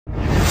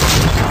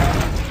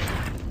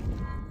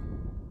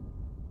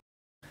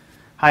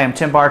Hi, I'm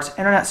Tim Bartz,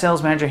 Internet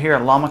Sales Manager here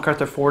at Long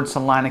McArthur Ford,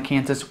 Salina,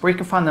 Kansas, where you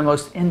can find the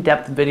most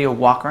in-depth video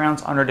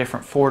walkarounds on our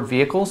different Ford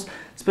vehicles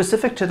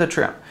specific to the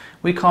trim.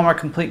 We call them our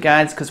complete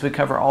guides because we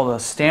cover all the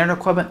standard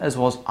equipment as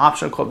well as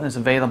optional equipment that's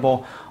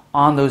available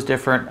on those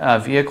different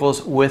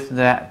vehicles with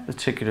that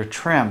particular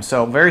trim.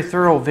 So very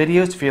thorough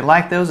videos. If you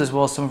like those, as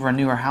well as some of our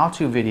newer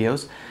how-to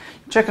videos,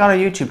 check out our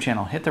YouTube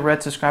channel. Hit the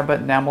red subscribe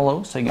button down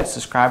below so you can get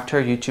subscribed to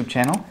our YouTube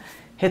channel.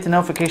 Hit the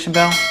notification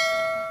bell.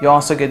 You'll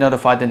also get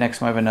notified the next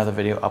time I have another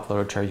video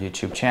uploaded to our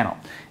YouTube channel.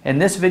 In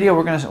this video,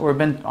 we've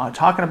been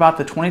talking about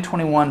the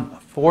 2021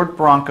 Ford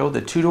Bronco, the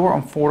two-door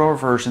and four-door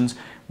versions.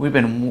 We've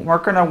been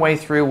working our way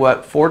through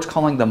what Ford's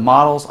calling the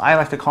models. I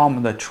like to call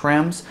them the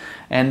trims.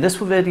 And this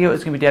video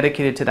is going to be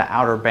dedicated to the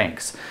Outer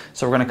Banks.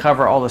 So we're going to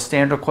cover all the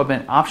standard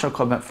equipment, optional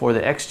equipment for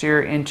the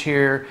exterior,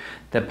 interior,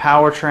 the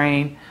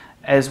powertrain,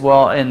 as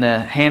well in the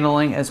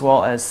handling, as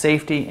well as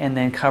safety, and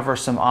then cover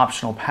some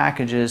optional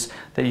packages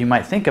that you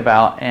might think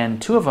about.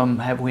 And two of them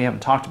we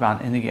haven't talked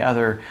about in the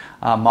other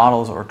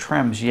models or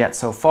trims yet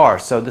so far.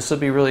 So this will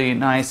be really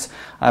nice,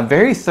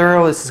 very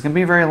thorough. This is going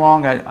to be very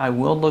long. I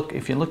will look,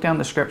 if you look down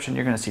the description,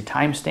 you're going to see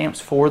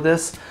timestamps for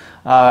this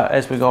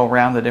as we go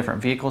around the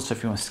different vehicles. So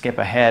if you want to skip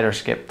ahead or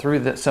skip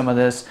through some of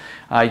this,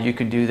 you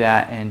can do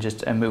that and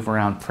just move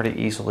around pretty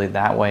easily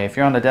that way. If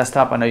you're on the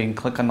desktop, I know you can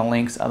click on the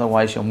links.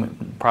 Otherwise, you'll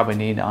probably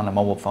need on a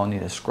mobile phone, need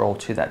to scroll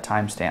to that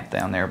timestamp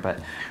down there. But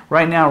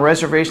right now,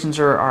 reservations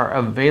are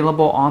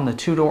available on the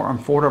two-door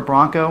and four-door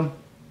Bronco.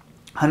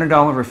 $100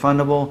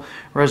 refundable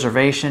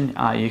reservation.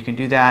 You can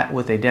do that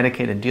with a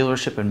dedicated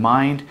dealership in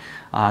mind.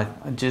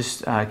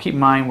 Just keep in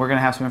mind, we're going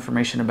to have some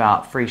information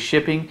about free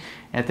shipping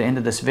at the end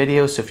of this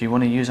video. So if you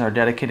want to use our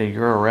dedicated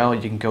URL,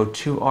 you can go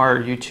to our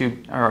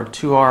YouTube or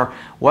to our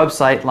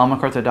website,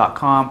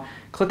 longmcarthur.com.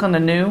 Click on the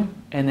new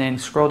and then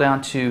scroll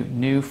down to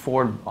new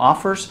Ford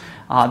offers.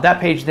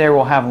 That page there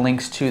will have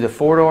links to the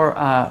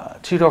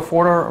two-door,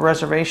 four-door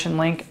reservation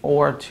link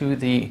or to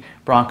the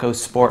Bronco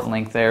Sport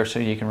link there, so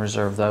you can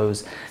reserve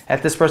those.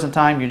 At this present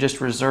time, you're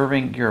just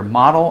reserving your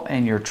model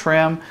and your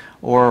trim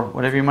or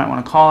whatever you might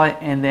want to call it,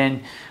 and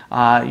then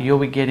you'll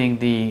be getting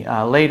the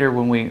later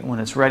when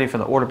it's ready for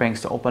the order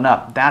banks to open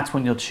up. That's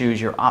when you'll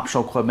choose your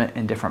optional equipment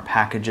in different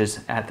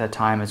packages at that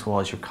time, as well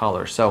as your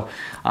color. So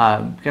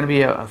going to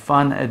be a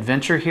fun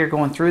adventure here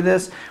going through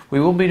this. We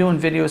will be doing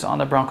videos on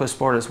the Bronco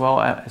Sport as well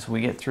as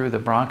we get through the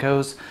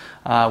Broncos.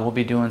 We'll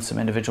be doing some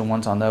individual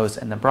ones on those.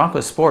 And the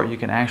Bronco Sport you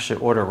can actually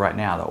order right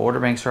now. The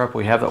order banks are up.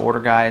 We have the order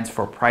guides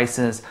for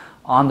prices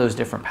on those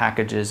different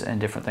packages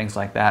and different things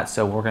like that,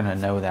 so we're going to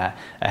know that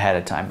ahead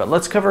of time. But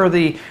let's cover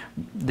the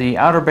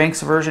Outer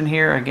Banks version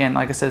here. Again,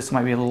 like I said, this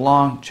might be a little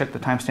long. Check the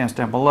timestamps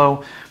down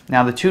below.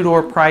 Now the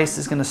two-door price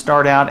is going to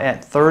start out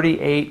at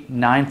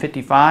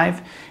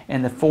 $38,955,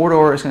 and the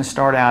four-door is going to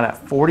start out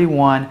at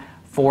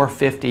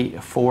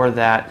 $41,450 for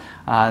that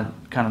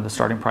kind of the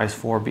starting price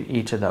for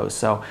each of those.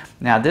 So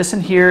now this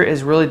in here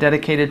is really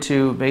dedicated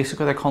to,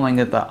 basically they're calling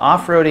it the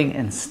off-roading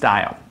in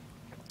style.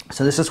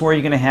 So this is where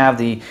you're going to have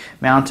the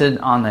mounted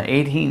on the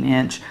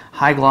 18-inch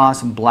high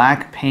gloss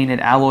black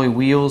painted alloy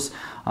wheels.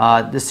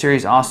 This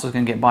series also is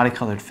going to get body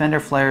colored fender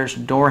flares,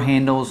 door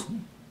handles,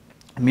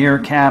 mirror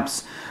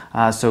caps.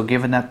 So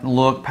given that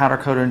look, powder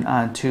coated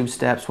tube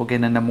steps, we'll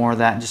get into more of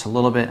that in just a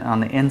little bit.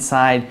 On the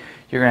inside,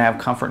 you're going to have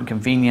comfort and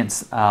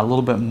convenience, a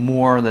little bit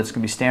more that's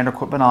going to be standard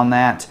equipment on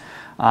that.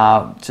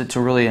 To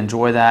really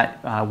enjoy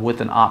that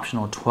with an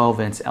optional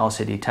 12-inch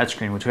LCD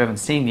touchscreen, which we haven't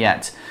seen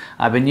yet.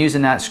 I've been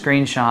using that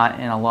screenshot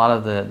in a lot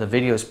of the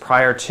videos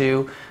prior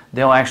to.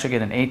 They'll actually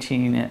get an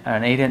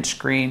 8-inch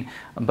screen,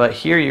 but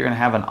here you're going to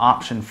have an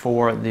option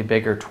for the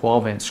bigger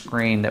 12-inch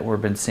screen that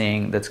we've been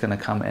seeing that's going to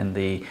come in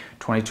the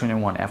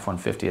 2021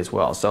 F-150 as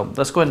well. So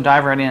let's go ahead and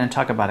dive right in and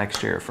talk about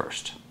exterior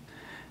first.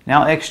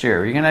 Now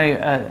exterior, you're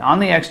gonna on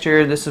the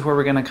exterior, this is where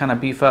we're gonna kind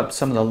of beef up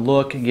some of the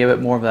look and give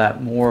it more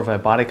of a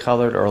body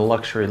colored or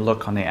luxury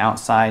look on the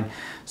outside.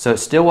 So it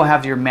still will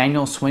have your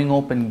manual swing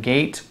open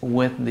gate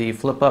with the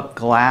flip up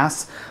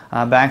glass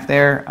back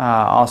there.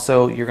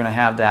 Also, you're gonna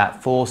have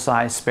that full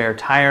size spare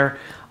tire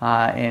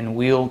and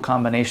wheel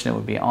combination that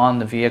would be on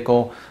the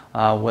vehicle,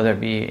 whether it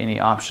be any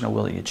optional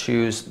wheel that you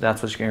choose.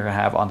 That's what you're gonna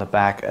have on the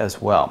back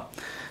as well.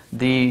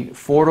 The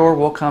four-door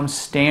will come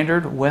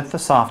standard with the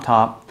soft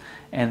top,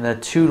 and the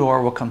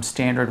two-door will come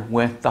standard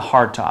with the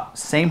hardtop.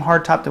 Same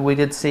hardtop that we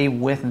did see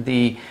with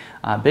the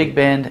Big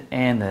Bend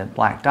and the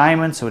Black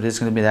Diamond, so it is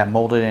going to be that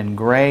molded in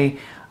gray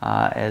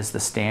as the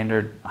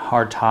standard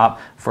hardtop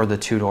for the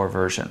two-door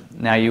version.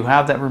 Now you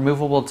have that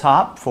removable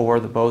top for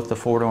both the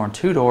four-door and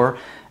two-door,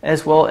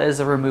 as well as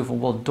the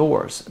removable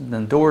doors.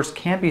 The doors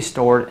can be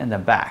stored in the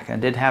back. I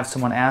did have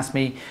someone ask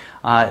me,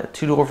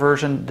 two-door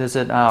version,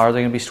 are they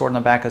going to be stored in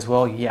the back as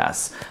well?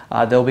 Yes.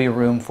 There'll be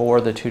room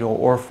for the two-door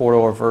or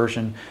four-door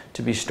version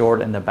to be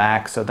stored in the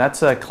back. So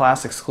that's a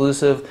class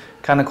exclusive.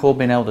 Kind of cool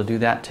being able to do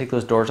that. Take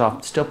those doors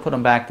off, still put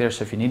them back there.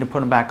 So if you need to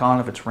put them back on,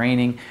 if it's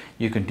raining,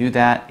 you can do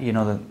that. You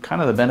know, the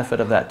kind of the benefit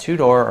of that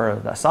two-door or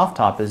the soft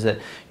top is that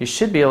you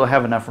should be able to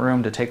have enough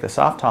room to take the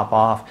soft top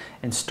off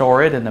and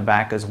store it in the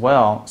back as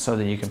well, so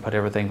that you can put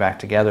everything back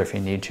together if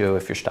you need to,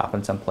 if you're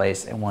stopping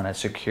someplace and want to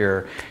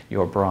secure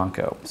your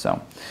Bronco.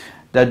 So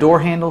the door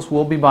handles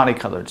will be body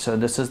colored. So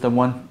this is the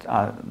one,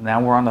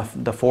 now we're on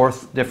the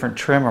fourth different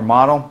trim or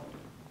model.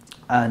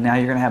 Now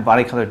you're going to have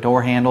body colored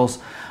door handles,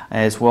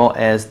 as well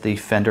as the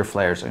fender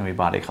flares are going to be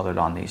body colored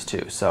on these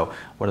too. So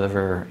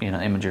whatever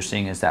image you're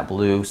seeing is that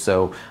blue,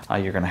 so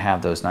you're going to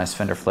have those nice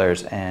fender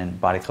flares and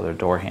body colored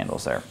door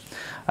handles there.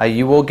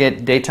 You will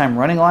get daytime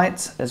running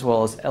lights, as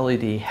well as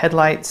LED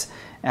headlights,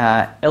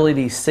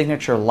 LED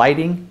signature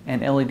lighting,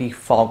 and LED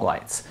fog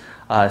lights.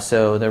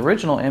 So the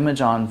original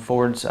image on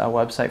Ford's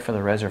website for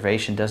the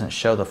reservation doesn't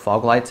show the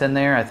fog lights in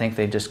there. I think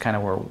they just kind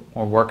of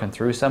were working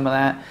through some of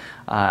that.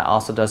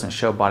 Also doesn't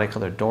show body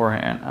colored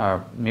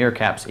door mirror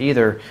caps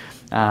either.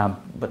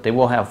 But they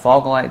will have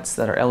fog lights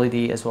that are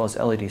LED, as well as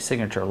LED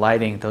signature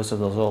lighting. Those are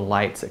those little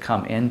lights that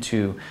come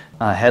into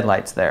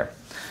headlights there.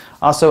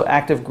 Also,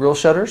 active grille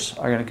shutters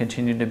are going to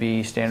continue to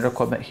be standard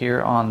equipment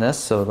here on this,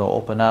 so they'll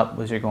open up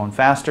as you're going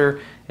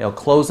faster. It'll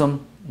close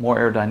them, more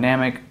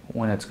aerodynamic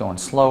when it's going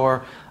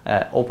slower.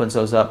 Opens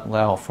those up,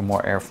 allow for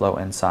more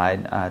airflow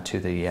inside to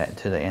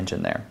the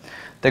engine there.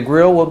 The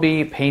grille will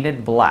be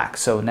painted black.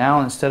 So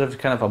now, instead of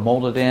kind of a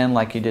molded in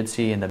like you did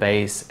see in the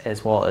base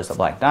as well as the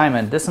black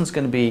diamond, this one's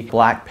going to be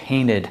black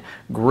painted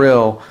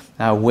grille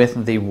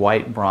with the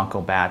white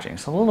Bronco badging.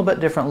 So a little bit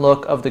different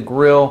look of the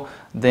grille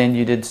than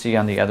you did see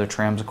on the other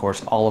trims. Of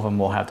course, all of them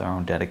will have their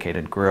own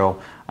dedicated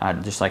grille,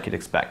 just like you'd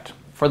expect.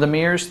 For the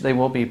mirrors, they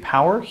will be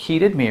power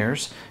heated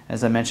mirrors,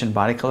 as I mentioned,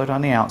 body colored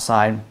on the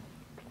outside.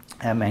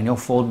 A manual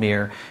fold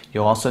mirror.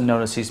 You'll also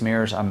notice these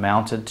mirrors are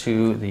mounted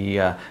to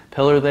the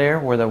pillar there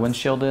where the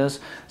windshield is.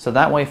 So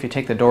that way, if you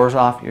take the doors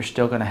off, you're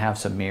still going to have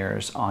some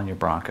mirrors on your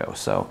Bronco.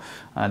 So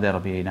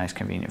that'll be a nice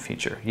convenient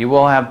feature. You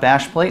will have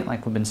bash plate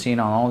like we've been seeing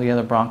on all the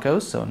other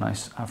Broncos. So a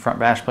nice front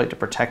bash plate to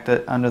protect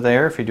it under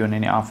there if you're doing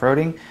any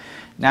off-roading.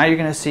 Now you're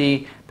going to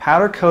see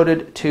powder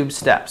coated tube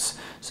steps.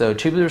 So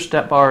tubular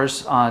step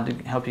bars to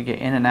help you get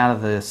in and out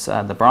of this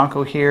the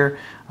Bronco here.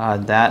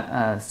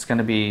 It's going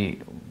to be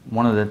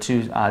one of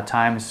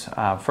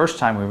the first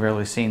time we've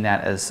really seen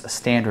that as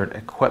standard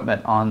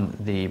equipment on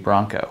the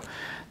Bronco.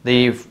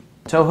 The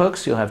tow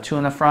hooks, you'll have two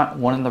in the front,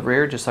 one in the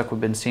rear, just like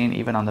we've been seeing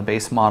even on the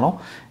base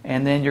model.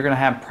 And then you're going to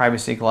have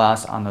privacy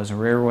glass on those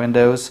rear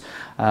windows,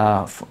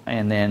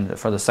 and then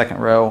for the second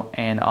row,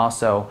 and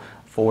also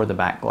for the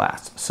back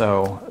glass.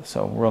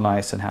 So real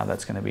nice, and how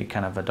that's going to be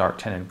kind of a dark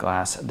tinted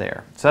glass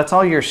there. So that's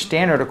all your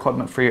standard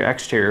equipment for your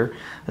exterior.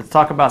 Let's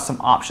talk about some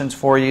options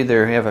for you.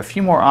 There you have a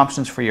few more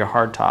options for your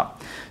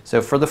hardtop.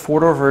 So for the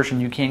four-door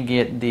version, you can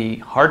get the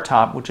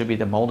hardtop, which would be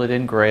the molded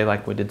in gray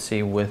like we did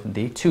see with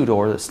the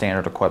two-door, the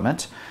standard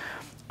equipment.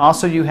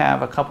 Also, you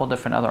have a couple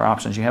different other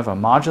options. You have a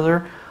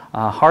modular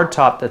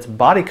hardtop that's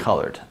body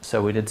colored.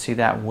 So we did see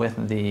that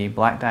with the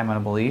black diamond,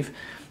 I believe.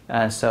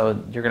 So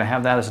you're going to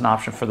have that as an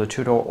option for the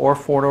two-door or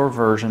four-door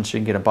version. So you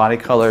can get a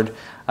body-colored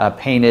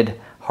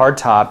painted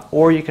hardtop,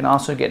 or you can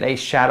also get a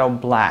shadow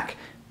black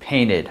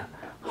painted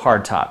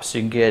hardtop. So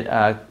you can get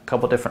a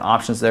couple different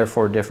options there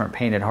for different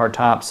painted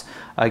hardtops.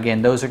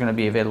 Again, those are going to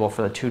be available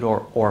for the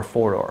two-door or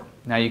four-door.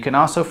 Now you can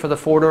also, for the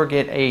four-door,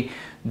 get a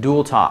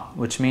dual top,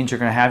 which means you're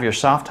going to have your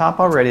soft top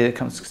already that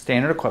comes with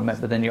standard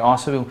equipment, but then you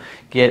also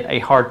get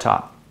a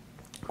hardtop.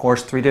 Of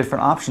course, three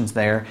different options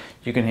there.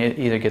 You can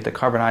either get the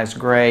carbonized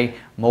gray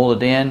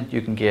molded in,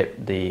 you can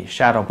get the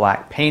shadow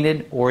black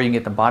painted, or you can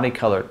get the body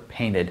colored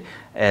painted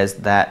as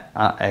that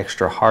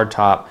extra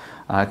hardtop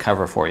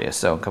cover for you.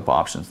 So a couple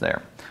options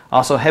there.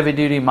 Also, heavy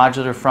duty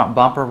modular front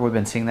bumper. We've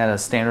been seeing that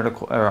as standard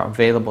or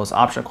available as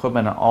option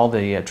equipment on all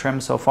the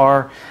trims so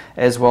far,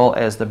 as well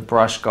as the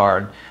brush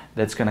guard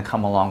that's going to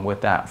come along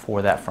with that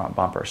for that front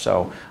bumper.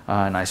 So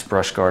a nice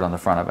brush guard on the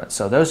front of it.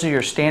 So those are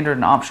your standard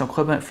and optional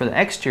equipment for the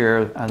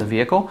exterior of the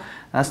vehicle.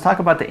 Now let's talk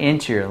about the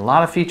interior. A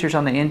lot of features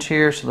on the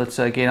interior, so let's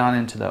get on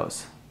into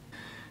those.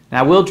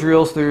 Now we'll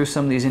drill through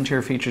some of these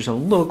interior features a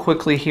little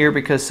quickly here,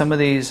 because some of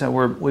these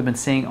we've been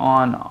seeing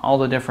on all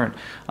the different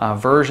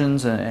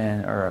versions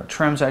or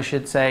trims, I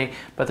should say,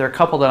 but there are a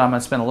couple that I'm going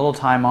to spend a little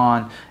time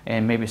on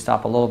and maybe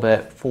stop a little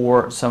bit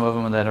for some of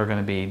them that are going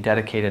to be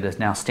dedicated as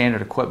now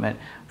standard equipment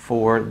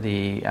for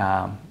the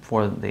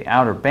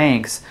Outer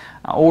Banks,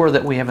 or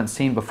that we haven't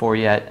seen before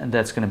yet, and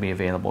that's going to be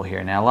available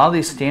here. Now a lot of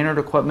these standard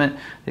equipment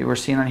that we're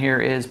seeing on here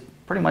is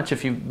pretty much,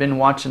 if you've been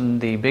watching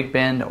the Big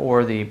Bend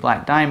or the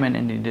Black Diamond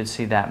and you did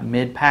see that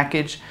mid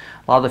package,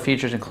 a lot of the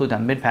features include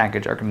that mid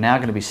package are now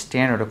going to be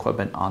standard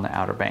equipment on the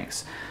Outer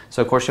Banks.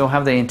 So of course you'll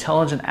have the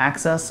intelligent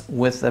access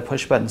with the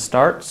push button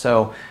start.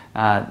 So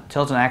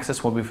intelligent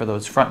access will be for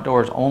those front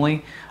doors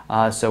only.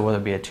 So whether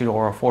it be a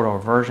two-door or four-door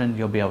version,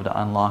 you'll be able to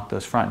unlock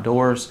those front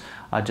doors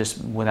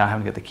just without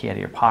having to get the key out of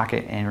your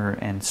pocket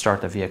and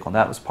start the vehicle.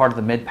 That was part of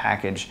the mid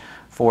package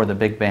for the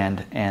Big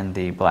Bend and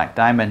the Black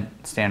Diamond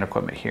standard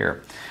equipment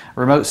here.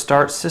 Remote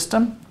start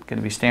system, going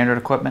to be standard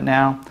equipment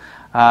now.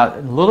 A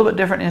little bit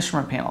different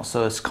instrument panel,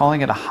 so it's calling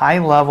it a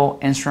high-level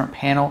instrument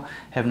panel.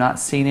 Have not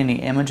seen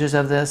any images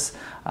of this,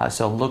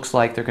 so it looks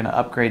like they're going to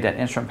upgrade that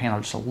instrument panel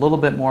just a little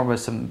bit more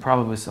with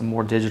probably some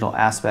more digital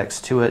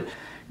aspects to it.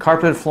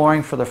 Carpeted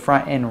flooring for the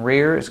front and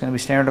rear is going to be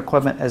standard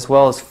equipment, as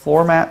well as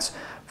floor mats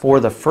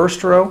for the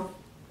first row.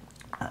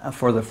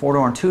 For the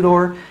 4-door and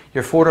 2-door,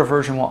 your 4-door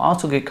version will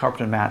also get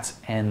carpeted mats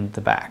in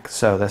the back.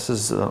 So this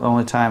is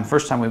the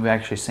first time we've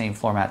actually seen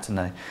floor mats in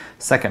the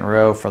second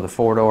row for the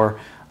 4-door.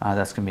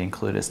 That's going to be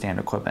included as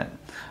standard equipment.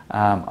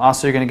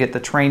 Also, you're going to get the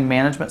train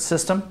management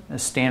system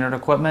as standard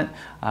equipment.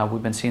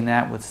 We've been seeing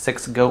that with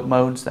 6 GOAT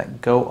modes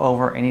that go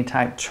over any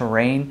type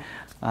terrain.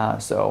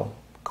 So,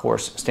 of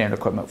course, standard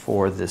equipment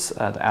for this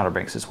the Outer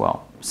Banks as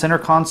well. Center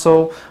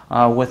console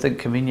with a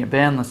convenient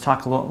bin. Let's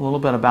talk a little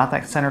bit about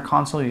that center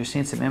console. You've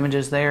seen some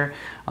images there.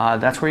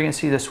 That's where you're going to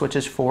see the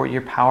switches for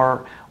your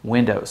power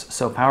windows.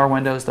 So power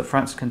windows, the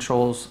front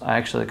controls,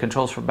 actually the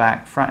controls for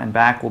front and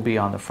back will be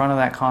on the front of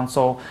that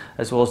console,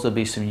 as well as there'll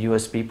be some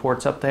USB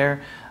ports up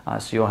there.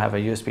 So you'll have a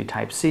USB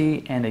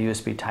Type-C and a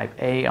USB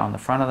Type-A on the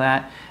front of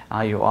that.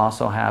 You'll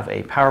also have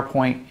a power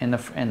point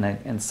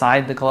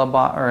inside the glove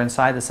box, or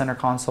inside the center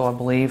console, I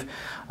believe.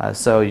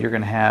 So you're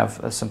going to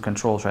have some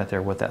controls right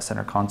there with that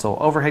center console.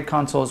 Overhead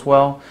console as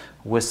well,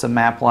 with some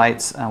map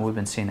lights. We've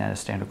been seeing that as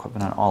standard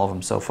equipment on all of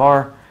them so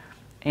far.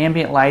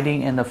 Ambient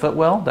lighting in the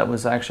footwell, that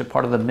was actually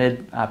part of the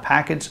mid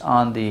package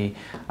on the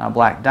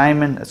Black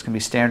Diamond. That's going to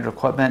be standard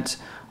equipment.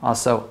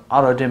 Also,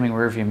 auto dimming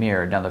rear view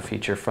mirror, another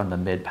feature from the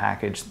mid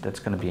package that's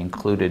going to be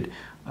included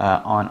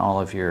on all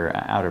of your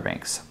Outer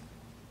Banks.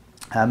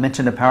 I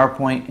mentioned a power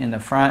point in the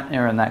front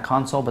or in that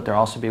console, but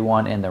there'll also be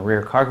one in the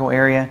rear cargo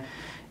area.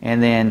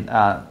 And then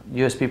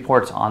USB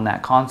ports on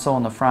that console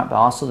in the front, but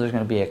also there's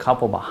going to be a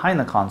couple behind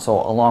the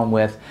console, along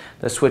with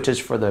the switches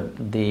for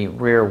the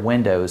rear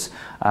windows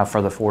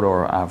for the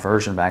 4-door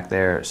version back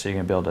there. So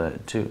you're going to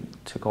be able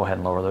to go ahead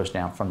and lower those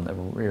down from the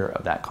rear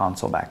of that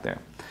console back there.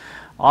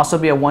 Also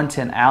be a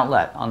 110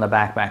 outlet on the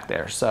back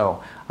there.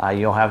 So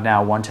you'll have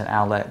now a 110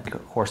 outlet.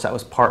 Of course, that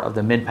was part of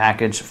the mid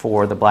package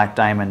for the Black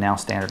Diamond, now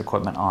standard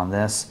equipment on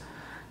this.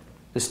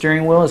 The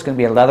steering wheel is going to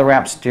be a leather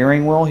wrapped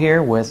steering wheel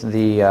here with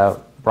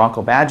the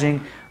Bronco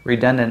badging,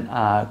 redundant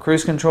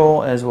cruise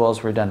control, as well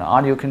as redundant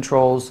audio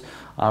controls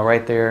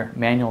right there,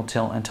 manual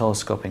tilt and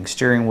telescoping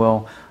steering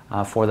wheel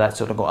for that,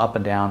 so it'll go up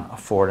and down,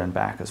 forward and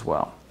back as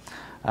well.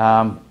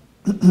 I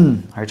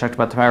already talked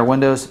about the power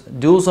windows.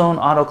 Dual zone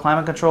auto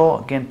climate control,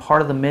 again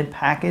part of the mid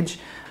package.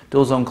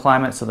 Dual zone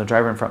climate, so the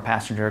driver and front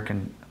passenger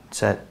can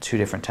set 2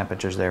 different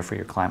temperatures there for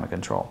your climate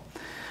control.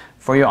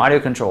 For your audio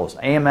controls,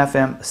 AM,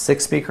 FM,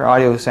 6-speaker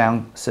audio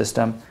sound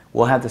system.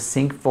 We'll have the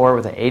Sync 4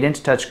 with an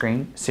 8-inch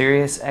touchscreen,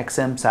 Sirius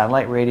XM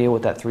satellite radio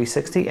with that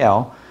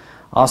 360L.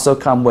 Also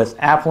come with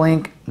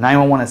AppLink,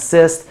 911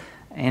 Assist,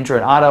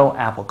 Android Auto,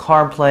 Apple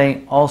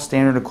CarPlay, all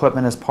standard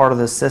equipment as part of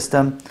this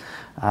system.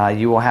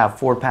 You will have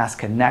Ford Pass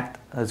Connect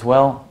as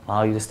well,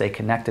 allow you to stay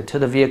connected to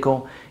the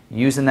vehicle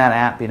using that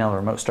app, being able to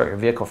remote start your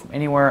vehicle from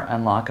anywhere,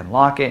 unlock and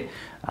lock it,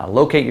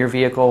 locate your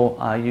vehicle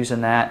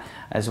using that,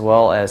 as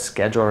well as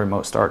schedule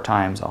remote start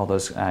times, all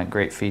those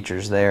great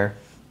features there.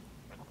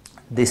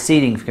 The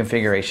seating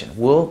configuration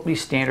will be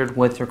standard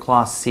with your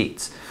cloth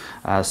seats.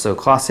 So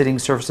cloth seating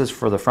surfaces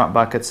for the front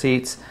bucket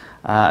seats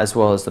as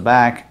well as the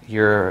back.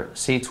 Your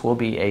seats will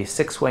be a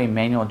 6-way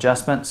manual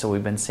adjustment, so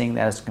we've been seeing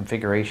that as a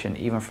configuration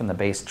even from the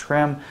base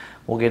trim.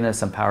 We'll get into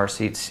some power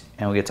seats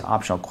and we'll get to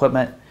optional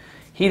equipment.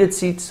 Heated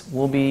seats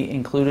will be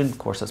included, of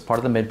course that's part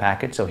of the mid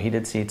package, so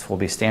heated seats will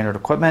be standard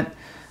equipment,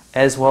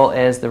 as well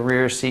as the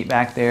rear seat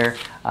back there.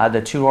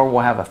 The 2-door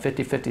will have a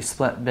 50-50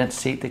 split bench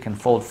seat that can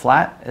fold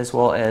flat, as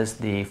well as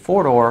the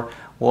 4-door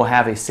will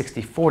have a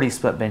 60-40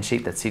 split bench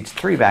seat that seats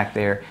 3 back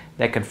there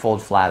that can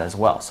fold flat as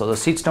well. So the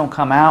seats don't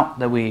come out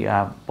that we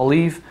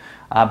believe,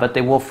 but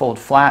they will fold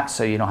flat,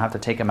 so you don't have to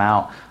take them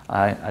out.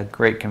 A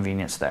great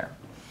convenience there.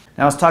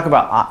 Now let's talk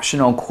about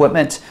optional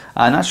equipment.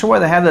 Not sure why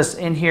they have this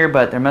in here,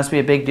 but there must be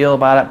a big deal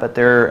about it. But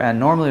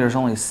normally there's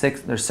only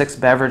 6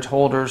 beverage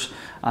holders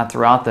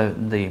throughout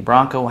the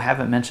Bronco. I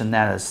haven't mentioned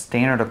that as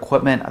standard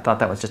equipment. I thought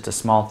that was just a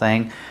small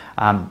thing,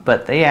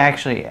 but they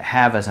actually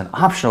have as an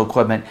optional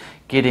equipment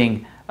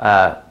getting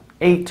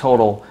 8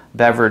 total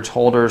beverage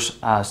holders.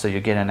 So you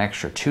get an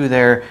extra 2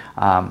 there.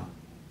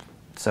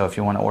 So if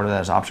you want to order that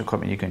as optional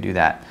equipment, you can do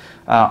that.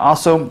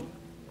 Also,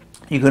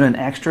 you get an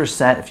extra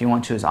set, if you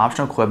want to, as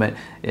optional equipment,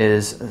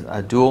 is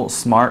a dual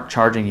smart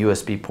charging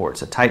USB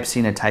ports, a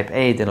Type-C and a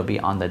Type-A that'll be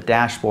on the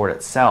dashboard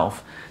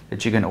itself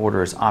that you can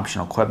order as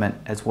optional equipment,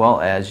 as well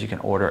as you can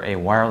order a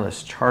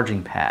wireless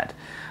charging pad.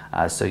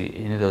 So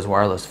any of those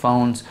wireless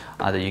phones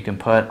that you can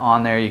put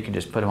on there, you can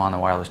just put them on the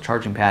wireless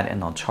charging pad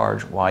and they'll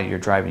charge while you're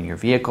driving your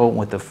vehicle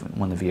when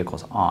the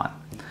vehicle's on.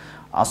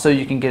 Also,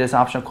 you can get as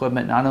optional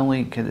equipment, not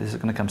only is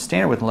it going to come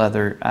standard with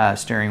leather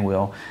steering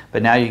wheel,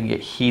 but now you can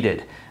get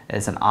heated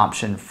as an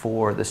option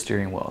for the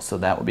steering wheel. So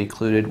that will be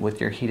included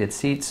with your heated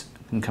seats.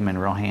 It can come in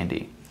real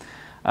handy.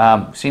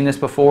 Seen this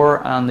before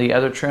on the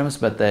other trims,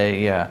 but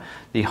the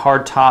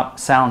hard top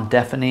sound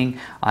deafening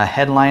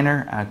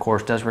headliner, of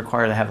course, does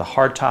require to have the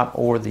hard top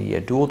or the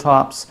dual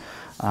tops.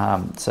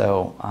 Have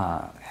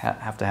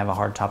to have a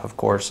hard top, of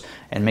course,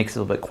 and makes it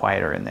a little bit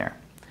quieter in there.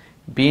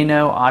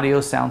 B&O audio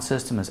sound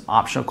system is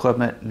optional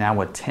equipment now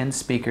with 10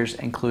 speakers,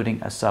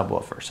 including a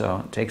subwoofer.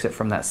 So it takes it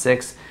from that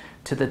 6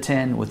 to the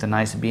 10 with a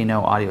nice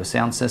B&O audio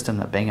sound system,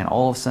 that Bang &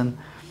 Olufsen.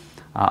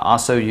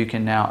 Also, you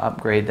can now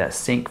upgrade that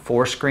Sync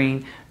 4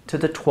 screen to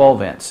the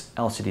 12-inch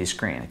LCD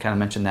screen. I kind of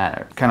mentioned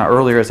that kind of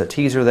earlier as a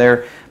teaser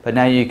there, but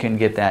now you can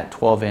get that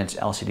 12-inch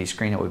LCD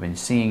screen that we've been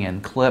seeing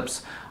in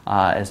clips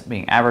as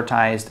being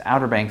advertised.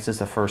 Outer Banks is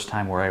the first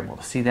time we're able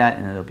to see that,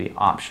 and it'll be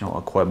optional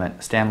equipment,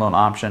 standalone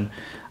option.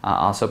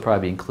 Also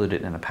probably be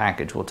included in the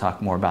package. We'll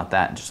talk more about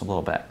that in just a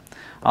little bit.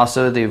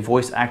 Also, the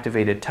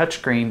voice-activated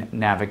touchscreen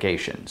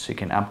navigation. So you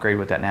can upgrade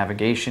with that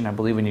navigation. I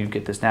believe when you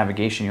get this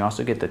navigation, you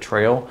also get the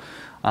trail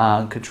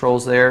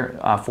controls there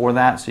for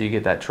that. So you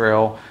get that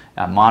trail,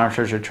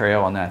 monitors your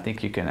trail, and then I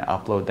think you can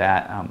upload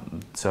that.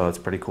 So it's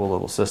a pretty cool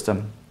little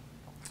system.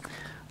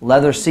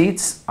 Leather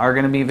seats are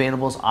going to be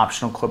available as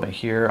optional equipment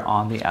here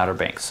on the Outer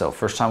Banks. So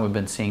first time we've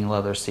been seeing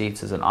leather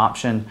seats as an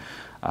option.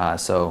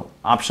 So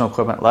optional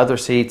equipment, leather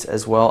seats,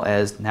 as well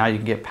as now you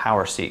can get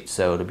power seats.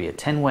 So it'll be a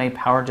 10-way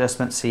power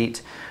adjustment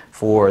seat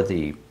for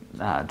the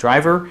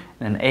driver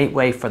and an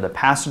 8-way for the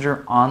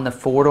passenger on the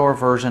 4-door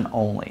version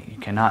only. You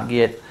cannot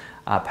get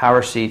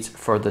power seats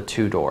for the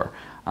 2-door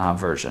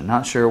version.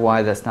 Not sure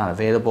why that's not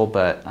available,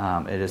 but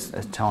it is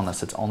telling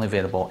us it's only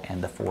available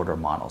in the 4-door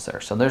models there.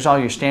 So there's all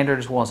your standard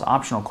as well as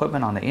optional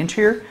equipment on the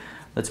interior.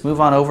 Let's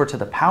move on over to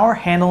the power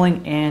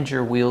handling and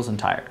your wheels and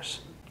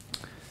tires.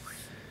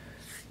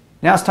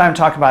 Now it's time to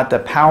talk about the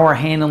power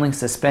handling,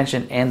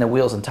 suspension, and the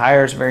wheels and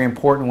tires. Very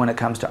important when it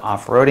comes to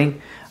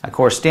off-roading. Of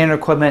course, standard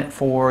equipment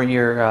for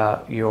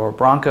your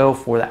Bronco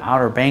for the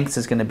Outer Banks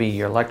is going to be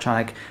your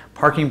electronic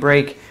parking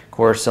brake, of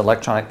course,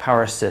 electronic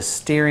power assist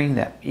steering,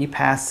 that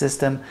e-pass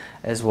system,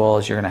 as well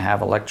as you're going to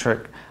have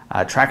electric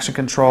traction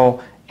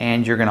control,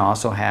 and you're going to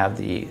also have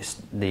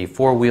the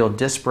four-wheel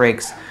disc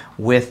brakes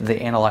with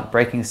the analog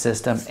braking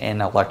system and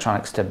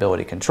electronic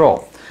stability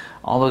control.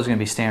 All those are going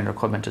to be standard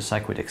equipment just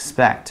like we'd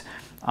expect.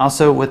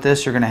 Also with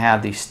this, you're going to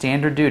have the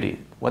standard duty.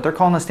 What they're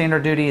calling the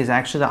standard duty is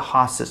actually the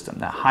Haas system,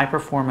 that high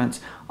performance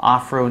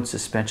off-road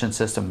suspension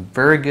system.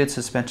 Very good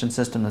suspension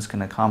system that's going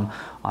to come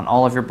on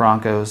all of your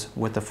Broncos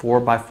with the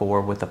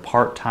 4x4 with the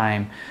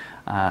part-time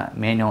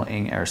manual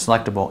or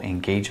selectable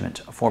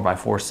engagement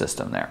 4x4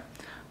 system there.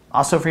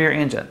 Also for your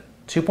engine,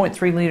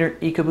 2.3 liter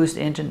EcoBoost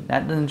engine.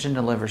 That engine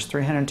delivers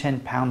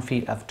 310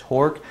 pound-feet of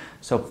torque,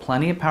 so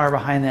plenty of power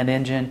behind that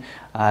engine.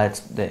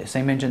 It's the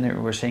same engine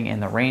that we're seeing in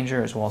the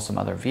Ranger as well as some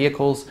other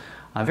vehicles.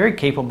 A very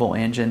capable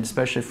engine,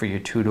 especially for your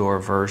 2-door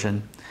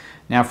version.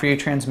 Now for your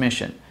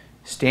transmission,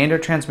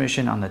 standard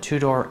transmission on the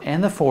 2-door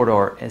and the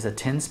 4-door is a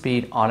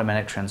 10-speed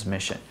automatic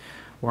transmission.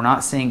 We're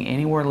not seeing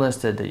anywhere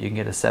listed that you can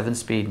get a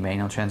 7-speed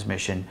manual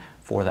transmission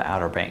for the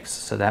Outer Banks.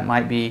 So that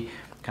might be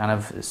kind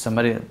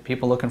of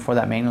people looking for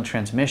that manual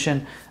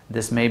transmission.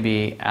 This may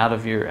be out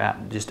of your,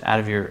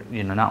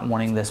 not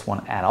wanting this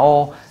one at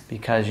all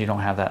because you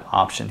don't have that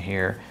option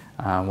here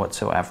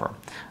whatsoever.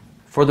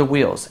 For the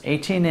wheels,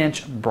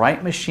 18-inch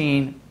Bright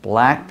Machine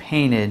black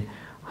painted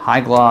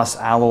high gloss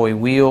alloy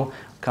wheel.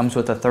 Comes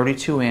with a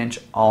 32-inch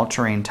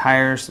all-terrain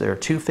tires. They're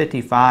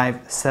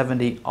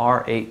 255/70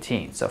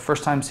 R18. So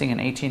first time seeing an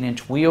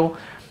 18-inch wheel,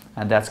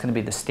 and that's going to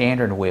be the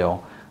standard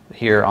wheel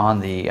here on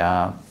the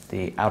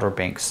Outer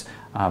Banks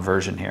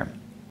version here.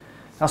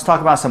 Now let's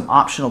talk about some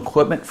optional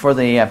equipment for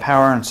the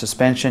power and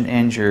suspension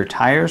and your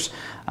tires.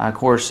 Of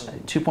course,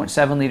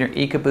 2.7 liter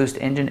EcoBoost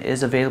engine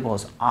is available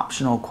as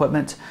optional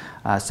equipment.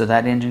 So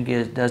that engine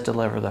does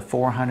deliver the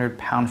 400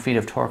 pound-feet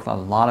of torque that a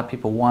lot of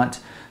people want.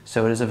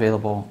 So it is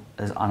available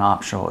as an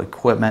optional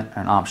equipment,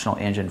 an optional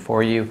engine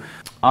for you.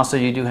 Also,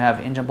 you do have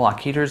engine block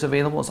heaters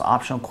available as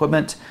optional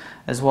equipment,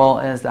 as well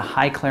as the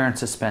high clearance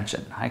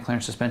suspension. High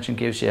clearance suspension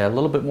gives you a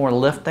little bit more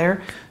lift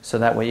there, so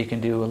that way you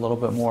can do a little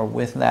bit more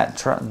with that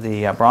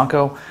the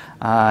Bronco.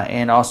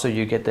 And also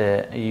you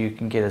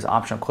can get as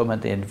optional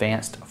equipment the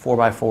advanced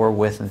 4x4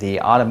 with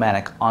the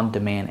automatic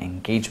on-demand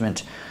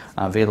engagement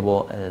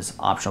available as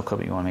optional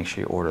equipment. You want to make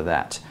sure you order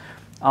that.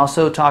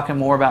 Also talking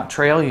more about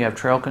trail, you have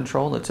trail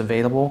control that's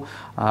available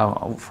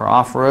for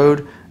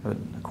off-road.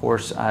 Of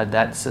course,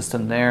 that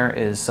system there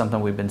is something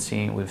we've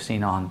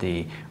seen on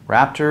the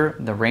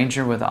Raptor, the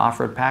Ranger with the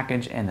off-road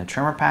package, and the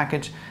trimmer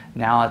package.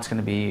 Now it's going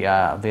to be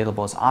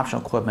available as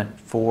optional equipment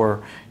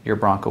for your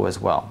Bronco as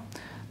well.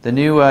 The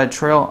new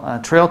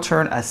Trail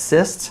Turn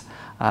Assist,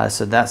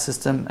 so that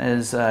system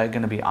is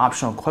going to be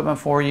optional equipment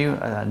for you.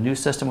 A new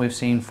system we've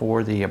seen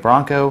for the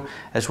Bronco,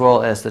 as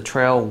well as the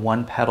Trail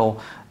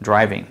one-pedal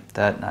driving.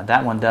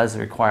 That one does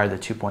require the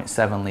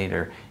 2.7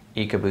 liter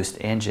EcoBoost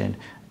engine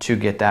to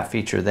get that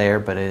feature there,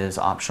 but it is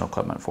optional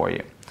equipment for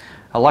you.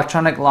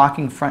 Electronic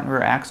locking front and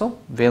rear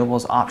axle, available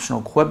as optional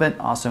equipment,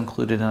 also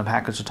included in the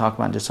package we'll talk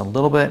about in just a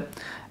little bit,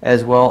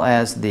 as well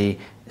as the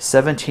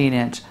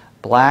 17-inch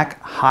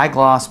black high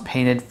gloss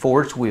painted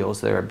forged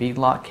wheels. They're a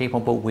beadlock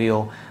capable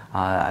wheel.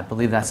 I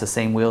believe that's the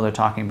same wheel they're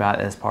talking about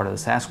as part of the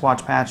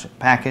Sasquatch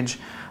package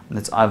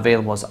that's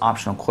available as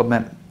optional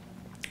equipment.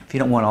 If you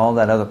don't want all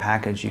that other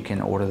package, you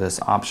can order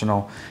this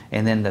optional.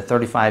 And then the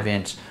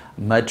 35-inch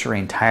mud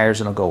terrain tires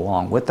that'll go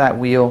along with that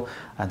wheel.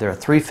 They're a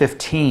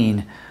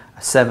 315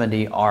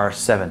 70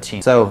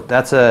 R17. So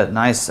that's a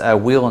nice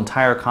wheel and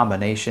tire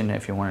combination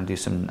if you want to do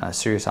some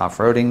serious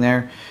off-roading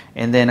there.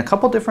 And then a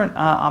couple different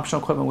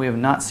optional equipment we have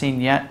not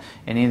seen yet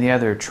in any of the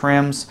other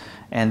trims,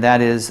 and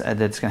that is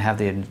that's going to have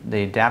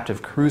the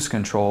adaptive cruise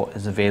control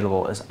is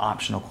available as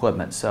optional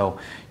equipment. So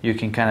you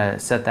can kind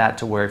of set that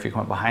to where if you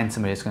come up behind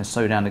somebody, it's going to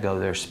slow down to go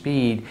their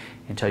speed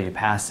until you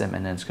pass them,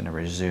 and then it's going to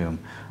resume.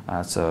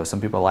 So some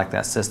people like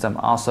that system.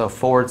 Also,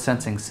 forward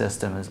sensing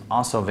system is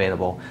also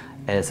available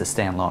as a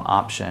standalone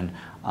option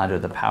under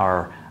the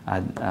power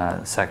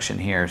section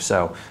here.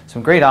 So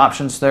some great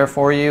options there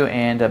for you,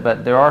 and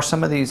but there are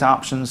some of these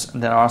options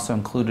that are also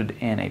included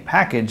in a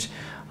package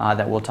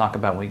that we'll talk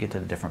about when we get to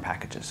the different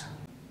packages.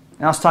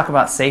 Now let's talk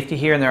about safety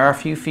here, and there are a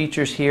few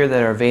features here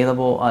that are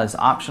available as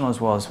optional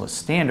as well as what's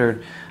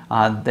standard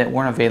that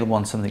weren't available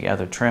in some of the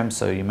other trims,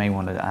 so you may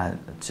want to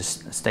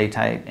just stay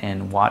tight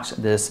and watch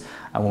this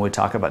when we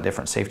talk about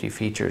different safety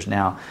features.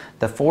 Now,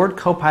 the Ford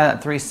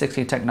Copilot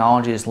 360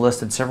 technology is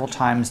listed several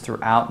times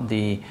throughout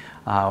the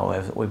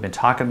we've been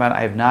talking about it.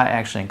 I have not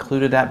actually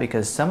included that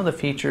because some of the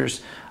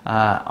features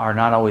are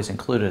not always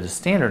included as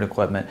standard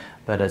equipment,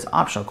 but as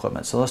optional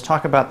equipment. So let's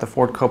talk about the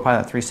Ford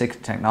Copilot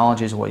 360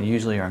 technologies, what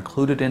usually are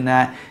included in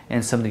that,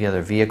 and some of the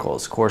other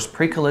vehicles. Of course,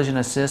 pre-collision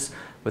assist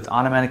with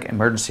automatic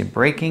emergency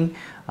braking.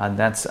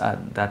 That's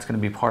going to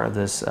be part of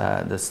this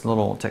this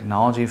little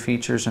technology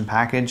features and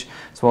package,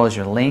 as well as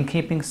your lane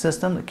keeping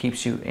system that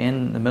keeps you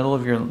in the middle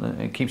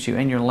of keeps you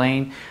in your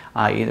lane,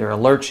 either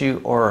alerts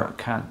you or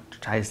kind of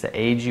tries to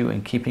aid you in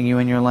keeping you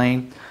in your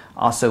lane.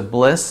 Also,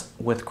 Bliss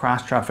with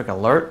cross traffic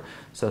alert,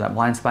 so that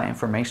blind spot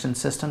information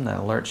system that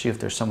alerts you if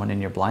there's someone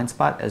in your blind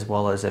spot, as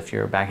well as if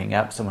you're backing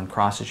up, someone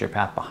crosses your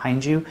path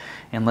behind you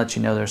and lets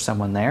you know there's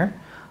someone there.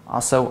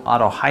 Also,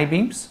 auto high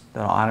beams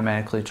that'll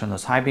automatically turn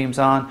those high beams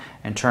on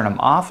and turn them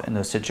off in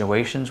those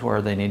situations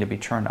where they need to be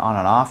turned on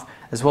and off,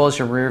 as well as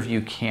your rear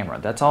view camera.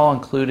 That's all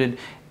included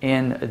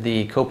in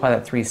the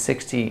Copilot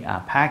 360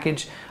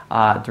 package.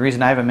 The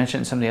reason I haven't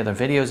mentioned some of the other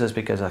videos is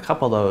because a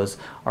couple of those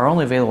are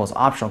only available as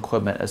optional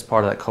equipment as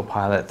part of that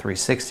Copilot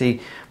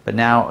 360, but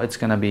now it's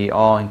going to be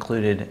all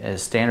included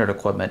as standard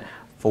equipment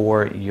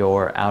for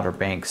your Outer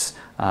Banks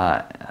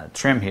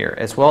trim here,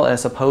 as well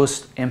as a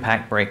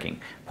post-impact braking.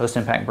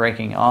 Post-impact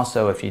braking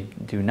also, if you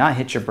do not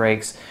hit your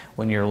brakes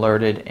when you're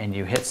alerted and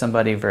you hit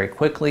somebody very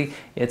quickly,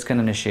 it's going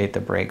to initiate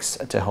the brakes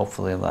to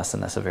hopefully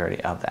lessen the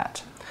severity of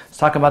that. Let's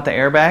talk about the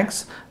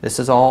airbags. This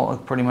is all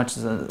pretty much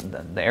the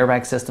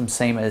airbag system,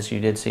 same as you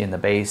did see in the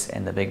base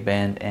and the Big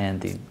Bend and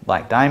the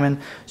Black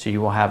Diamond. So you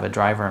will have a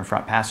driver and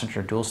front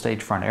passenger dual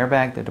stage front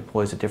airbag that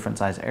deploys a different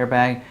size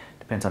airbag.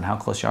 Depends on how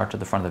close you are to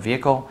the front of the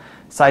vehicle.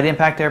 Side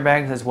impact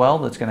airbags as well.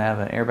 That's going to have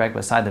an airbag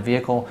beside the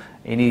vehicle.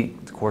 Any,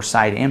 of course,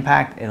 side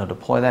impact, it'll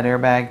deploy that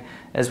airbag,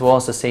 as well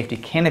as the safety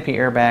canopy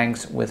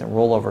airbags with a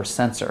rollover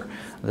sensor.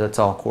 That's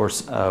all, of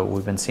course,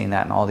 we've been seeing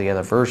that in all the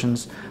other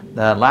versions.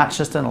 The latch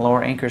system, the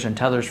lower anchors and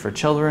tethers for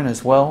children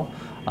as well,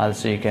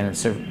 so you can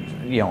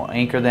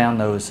anchor down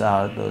those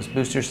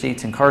booster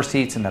seats and car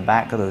seats in the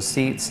back of those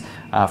seats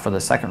for the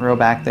second row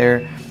back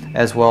there,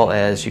 as well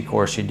as, of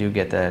course, you do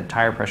get the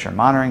tire pressure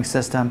monitoring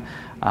system,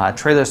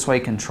 trailer sway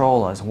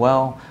control as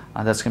well.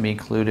 That's going to be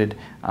included.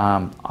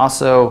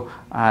 Also,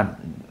 I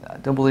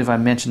don't believe I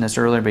mentioned this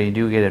earlier, but you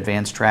do get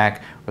advanced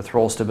track with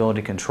roll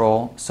stability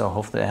control. So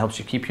hopefully that helps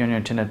you keep you on your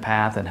intended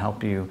path and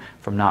help you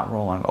from not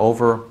rolling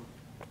over.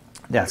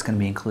 That's going to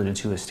be included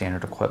too as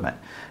standard equipment.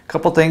 A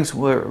couple things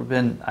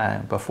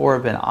before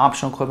have been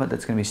optional equipment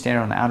that's going to be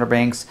standard on the Outer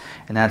Banks,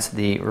 and that's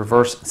the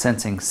reverse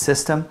sensing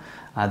system.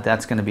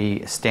 That's going to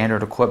be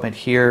standard equipment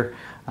here.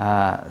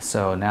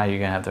 So now you're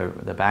going to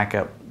have the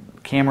backup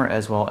camera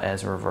as well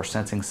as a reverse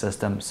sensing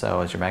system. So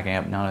as you're backing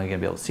up, not only are you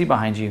going to be able to see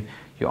behind you,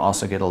 you'll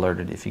also get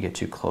alerted if you get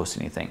too close to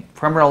anything.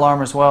 Perimeter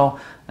alarm as well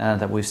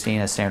that we've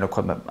seen as standard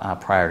equipment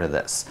prior to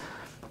this.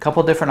 A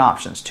couple different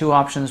options, two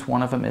options.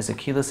 One of them is a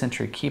keyless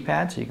entry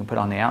keypad, so you can put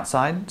on the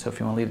outside. So if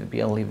you want to be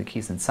able to leave the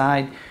keys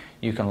inside,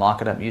 you can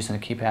lock it up using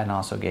the keypad and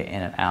also get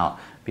in and out,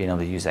 being able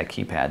to use that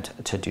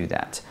keypad to do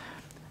that.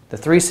 The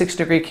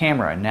 360-degree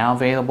camera now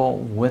available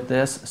with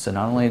this. So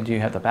not only do you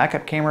have the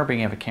backup camera, but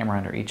you have a camera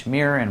under each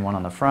mirror and one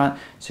on the front,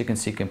 so you can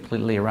see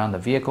completely around the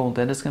vehicle.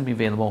 That is going to be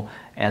available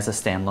as a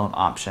standalone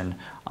option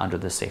under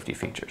the safety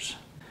features.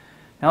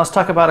 Now let's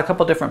talk about a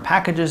couple different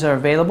packages that are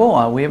available.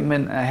 I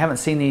haven't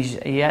seen these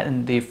yet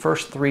in the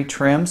first three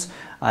trims.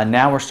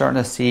 Now we're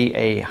starting to see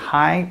a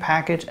high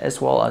package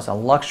as well as a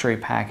luxury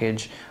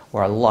package,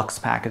 or a luxe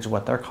package,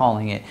 what they're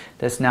calling it,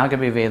 that's now going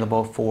to be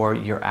available for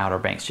your Outer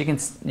Banks.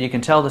 You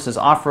can tell this is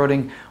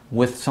off-roading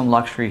with some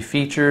luxury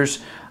features.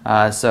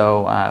 Part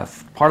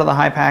of the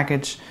high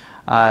package,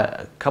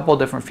 A couple of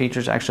different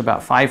features, actually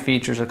about 5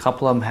 features. A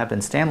couple of them have been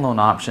standalone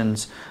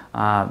options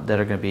that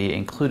are going to be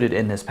included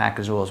in this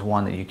package, as well as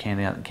one that you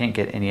can't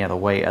get any other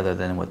way other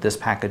than with this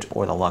package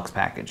or the Lux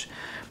package.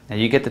 Now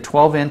you get the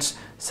 12-inch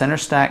center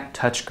stack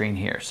touchscreen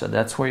here. So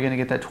that's where you're going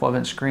to get that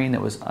 12-inch screen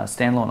that was a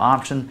standalone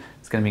option.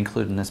 It's going to be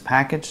included in this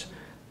package.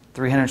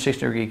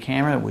 360-degree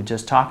camera that we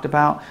just talked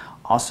about,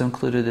 also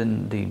included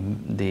in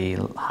the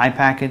high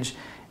package.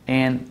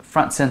 And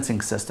front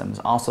sensing systems,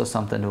 also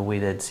something that we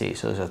did see.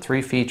 So those are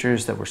 3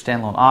 features that were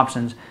standalone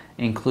options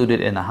included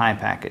in the high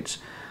package.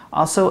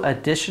 Also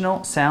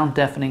additional sound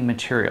deafening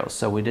materials.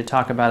 So we did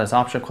talk about as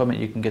optional equipment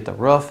you can get the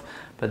roof,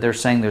 but they're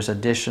saying there's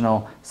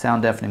additional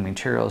sound deafening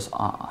materials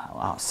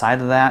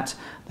outside of that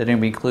that are going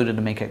to be included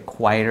to make it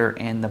quieter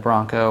in the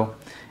Bronco.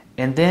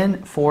 And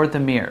then for the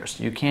mirrors,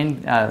 you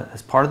can,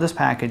 as part of this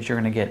package, you're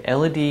going to get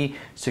LED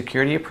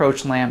security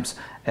approach lamps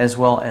as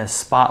well as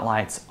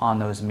spotlights on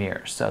those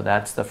mirrors. So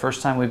that's the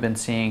first time we've been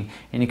seeing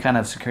any kind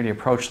of security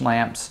approach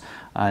lamps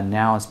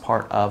now as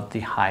part of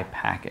the high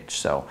package.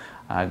 So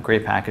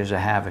great package to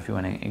have if you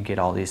want to get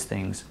all these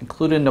things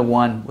included into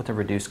one with a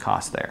reduced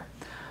cost there.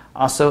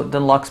 Also, the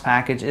Lux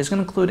package is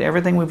going to include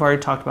everything we've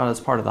already talked about as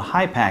part of the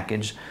high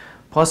package.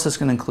 Plus, it's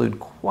going to include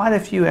quite a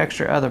few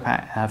extra other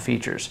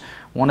features.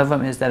 One of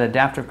them is that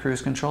adaptive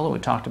cruise control that we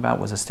talked about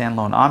was a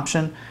standalone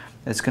option.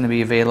 It's going to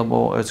be available,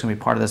 or it's going to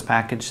be part of this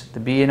package. The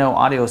B&O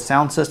audio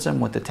sound system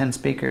with the 10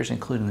 speakers,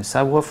 including the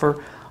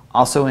subwoofer,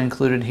 also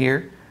included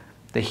here.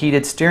 The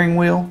heated steering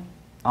wheel,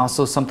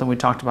 also something we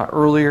talked about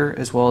earlier,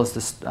 as well as the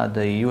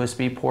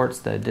USB ports,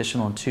 the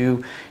additional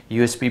 2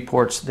 USB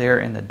ports there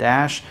in the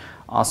dash.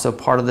 Also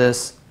part of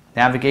this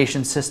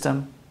navigation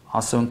system,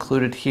 also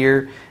included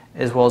here,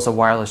 as well as a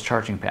wireless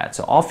charging pad.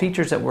 So all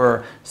features that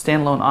were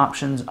standalone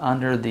options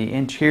under the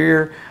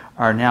interior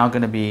are now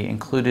going to be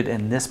included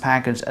in this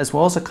package, as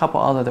well as a couple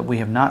other that we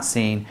have not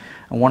seen.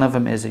 And one of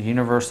them is a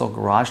universal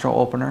garage door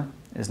opener,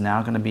 is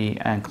now going to be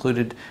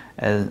included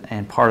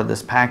and part of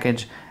this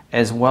package,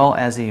 as well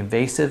as the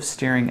evasive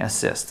steering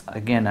assist.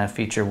 Again, a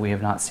feature we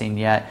have not seen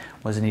yet,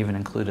 wasn't even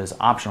included as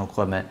optional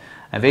equipment.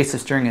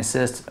 Evasive steering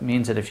assist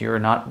means that if you're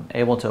not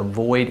able to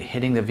avoid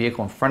hitting the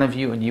vehicle in front of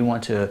you and you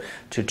want to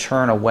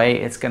turn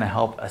away, it's going to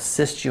help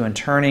assist you in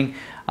turning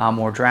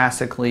more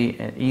drastically.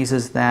 It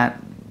eases that.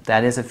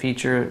 That is a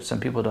feature. Some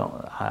people don't,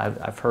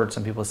 I've heard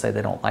some people say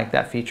they don't like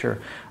that feature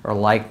or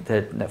like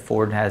that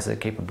Ford has the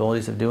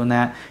capabilities of doing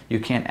that. You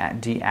can't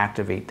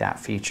deactivate that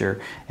feature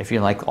if you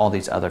like all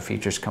these other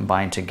features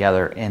combined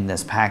together in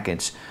this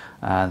package.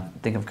 I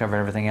think I've covered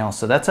everything else.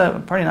 So that's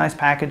a pretty nice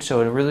package.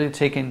 So it's really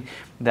taking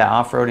that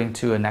off-roading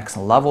to a next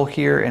level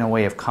here in a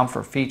way of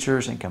comfort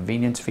features and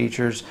convenience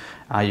features.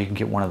 You can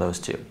get one of those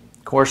too.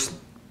 Of course,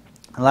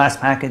 the last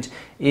package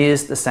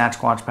is the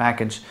Sasquatch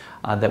package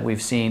that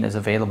we've seen is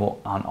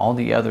available on all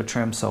the other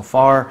trims so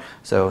far.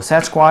 So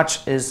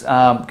Sasquatch is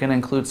going to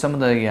include some of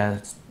the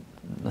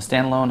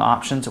standalone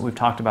options that we've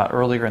talked about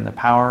earlier in the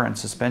power and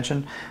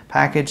suspension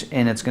package,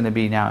 and it's going to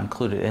be now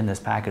included in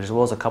this package, as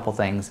well as a couple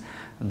things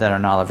that are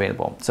not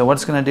available. So what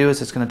it's going to do is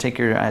it's going to take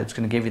your, it's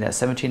going to give you that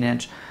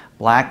 17-inch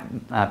black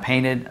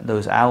painted,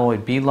 those alloy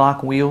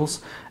B-lock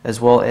wheels, as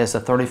well as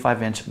the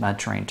 35-inch mud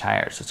terrain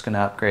tires. So it's going to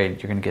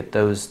upgrade. You're going to get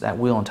that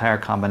wheel and tire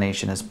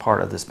combination as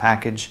part of this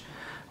package.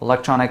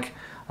 Electronic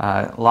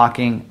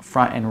locking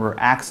front and rear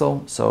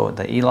axle, so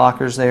the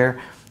e-lockers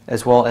there,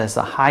 as well as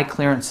the high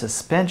clearance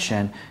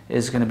suspension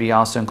is going to be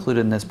also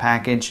included in this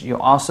package.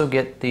 You'll also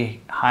get the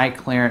high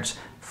clearance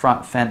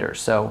front fender.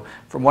 So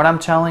from what I'm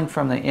telling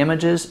from the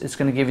images, it's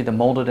going to give you the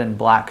molded in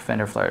black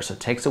fender flares. So it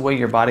takes away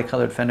your body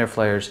colored fender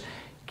flares,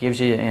 gives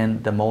you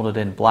in the molded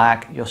in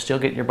black. You'll still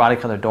get your body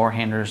colored door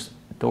handles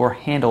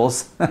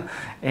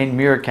and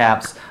mirror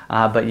caps,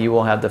 but you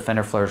will have the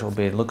fender flares will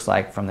be, it looks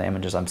like from the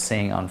images I'm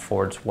seeing on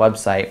Ford's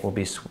website, will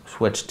be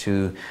switched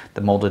to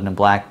the molded in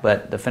black,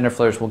 but the fender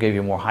flares will give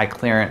you more high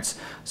clearance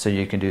so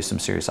you can do some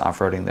serious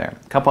off-roading there.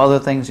 A couple other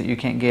things that you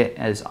can't get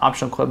as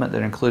optional equipment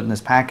that are included in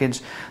this package: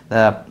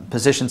 the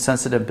position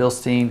sensitive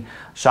Bilstein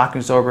shock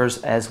absorbers,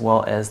 as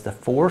well as the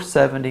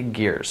 470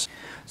 gears.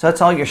 So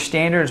that's all your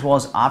standard as well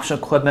as optional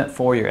equipment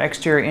for your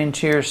exterior,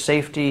 interior,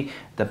 safety,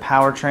 the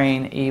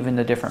powertrain, even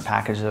the different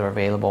packages that are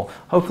available.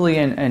 Hopefully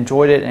you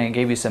enjoyed it and it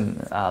gave you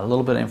some a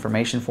little bit of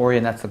information for you,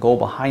 and that's the goal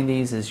behind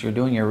these, is you're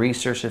doing your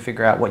research to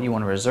figure out what you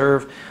want to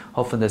reserve.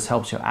 Hopefully this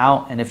helps you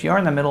out, and if you're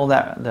in the middle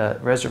of the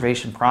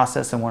reservation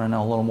process and want to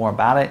know a little more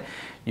about it,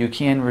 you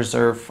can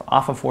reserve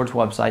off of Ford's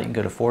website. You can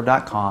go to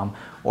Ford.com,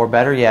 or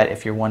better yet,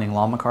 if you're wanting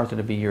Long McArthur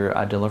to be your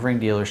delivering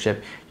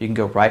dealership, you can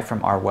go right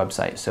from our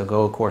website. So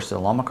go, of course, to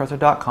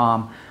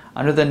longmcarthur.com.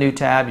 Under the new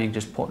tab, you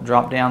just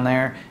drop down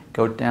there,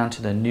 go down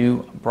to the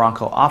new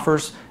Bronco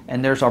offers,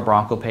 and there's our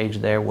Bronco page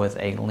there with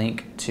a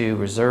link to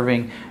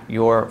reserving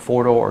your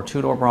 4-door or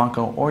 2-door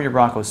Bronco or your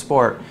Bronco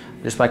Sport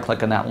just by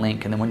clicking that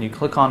link. And then when you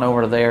click on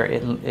over there,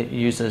 it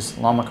uses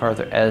Long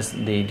McArthur as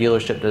the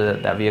dealership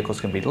that vehicle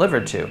is going to be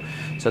delivered to.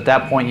 So at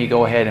that point, you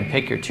go ahead and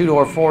pick your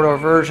 2-door, 4-door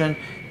version.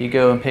 You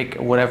go and pick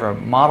whatever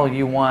model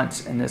you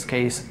want, in this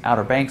case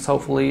Outer Banks,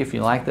 hopefully, if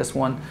you like this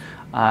one.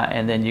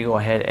 and then you go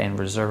ahead and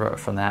reserve it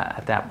from that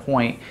at that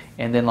point,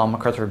 and then Long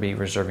McArthur will be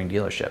reserving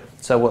dealership.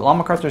 So what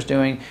Long McArthur is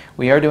doing,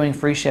 we are doing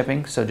free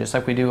shipping. So just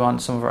like we do on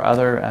some of our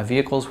other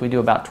vehicles, we do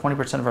about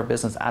 20% of our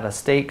business out of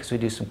state because we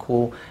do some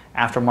cool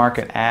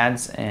aftermarket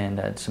ads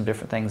and some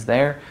different things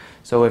there.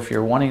 So if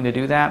you're wanting to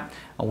do that,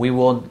 we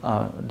will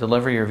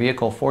deliver your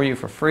vehicle for you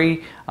for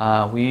free.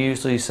 We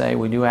usually say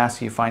we do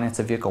ask you to finance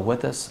the vehicle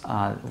with us.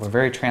 We're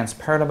very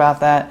transparent about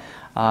that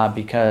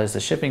because the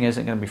shipping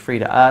isn't going to be free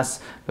to us,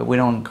 but we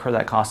don't incur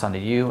that cost onto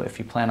you. If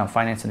you plan on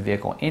financing the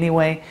vehicle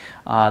anyway,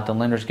 the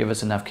lenders give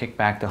us enough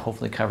kickback to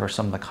hopefully cover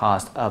some of the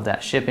cost of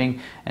that shipping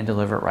and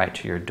deliver it right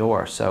to your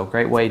door. So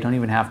great way. You don't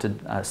even have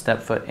to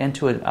step foot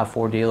into a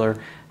Ford dealer,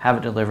 have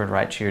it delivered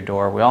right to your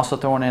door. We also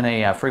throw in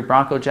a free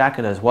Bronco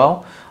jacket as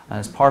well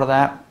as part of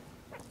that.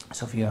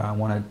 So if you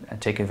want to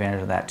take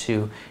advantage of that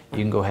too, you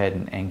can go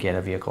ahead and get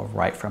a vehicle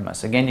right from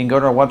us. Again, you can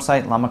go to our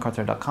website,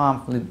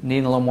 longmcarthur.com. Need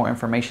a little more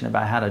information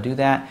about how to do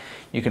that.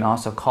 You can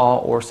also call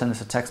or send us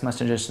a text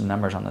messages to the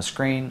numbers on the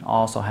screen.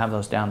 I'll also have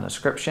those down in the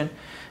description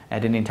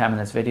at any time in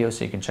this video,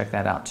 so you can check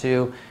that out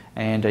too.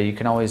 And you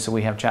can always,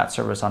 we have chat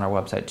service on our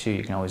website too.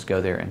 You can always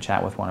go there and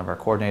chat with one of our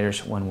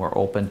coordinators when we're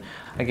open.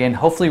 Again,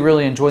 hopefully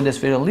really enjoyed this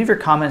video. Leave your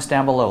comments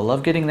down below.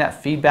 Love getting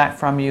that feedback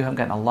from you. I've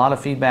gotten a lot of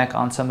feedback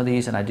on some of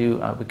these, and I do,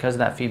 because of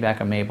that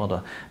feedback, I'm able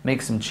to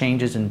make some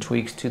changes and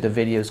tweaks to the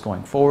videos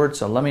going forward.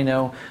 So let me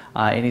know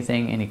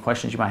any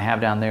questions you might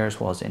have down there, as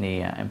well as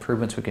any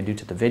improvements we can do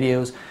to the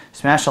videos.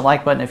 Smash the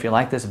like button if you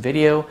like this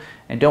video,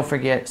 and don't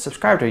forget,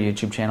 subscribe to our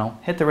YouTube channel.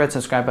 Hit the red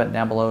subscribe button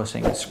down below so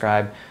you can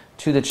subscribe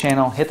to the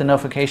channel. Hit the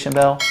notification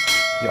bell.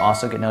 You'll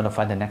also get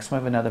notified the next time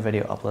we have another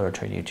video uploaded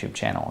to our YouTube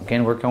channel.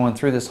 Again, we're going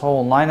through this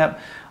whole lineup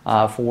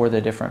for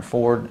the different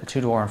Ford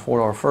 2-door and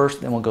 4-door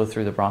first. Then we'll go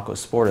through the Bronco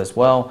Sport as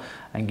well.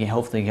 And again,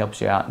 hopefully it helps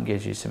you out and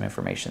gives you some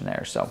information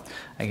there. So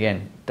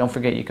again, don't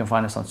forget you can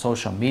find us on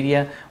social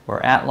media. We're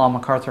at Long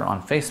McArthur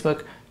on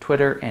Facebook,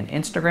 Twitter, and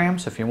Instagram.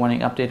 So if you're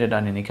wanting updated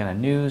on any kind of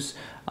news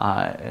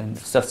and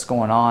stuff's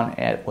going on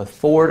with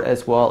Ford,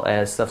 as well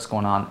as stuff's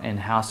going on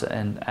in-house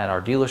and at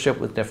our dealership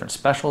with different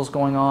specials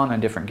going on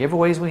and different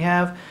giveaways we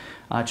have,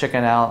 check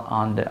it out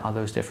on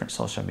those different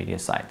social media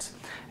sites.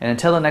 And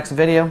until the next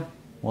video,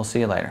 we'll see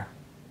you later.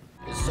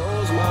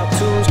 My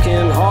tools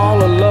can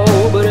haul a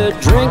load, but it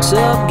drinks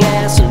up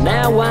gas and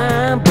now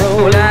I'm broke.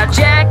 Well, I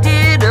jacked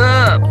it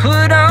up,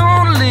 put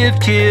on a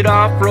lift kit,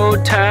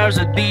 off-road tires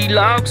with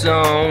bead-locks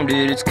on.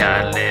 Dude, it's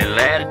got a little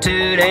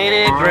attitude,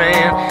 ain't it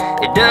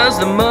grand? It does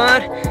the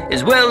mud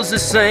as well as the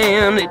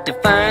sand. It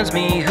defines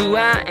me who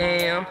I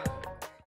am.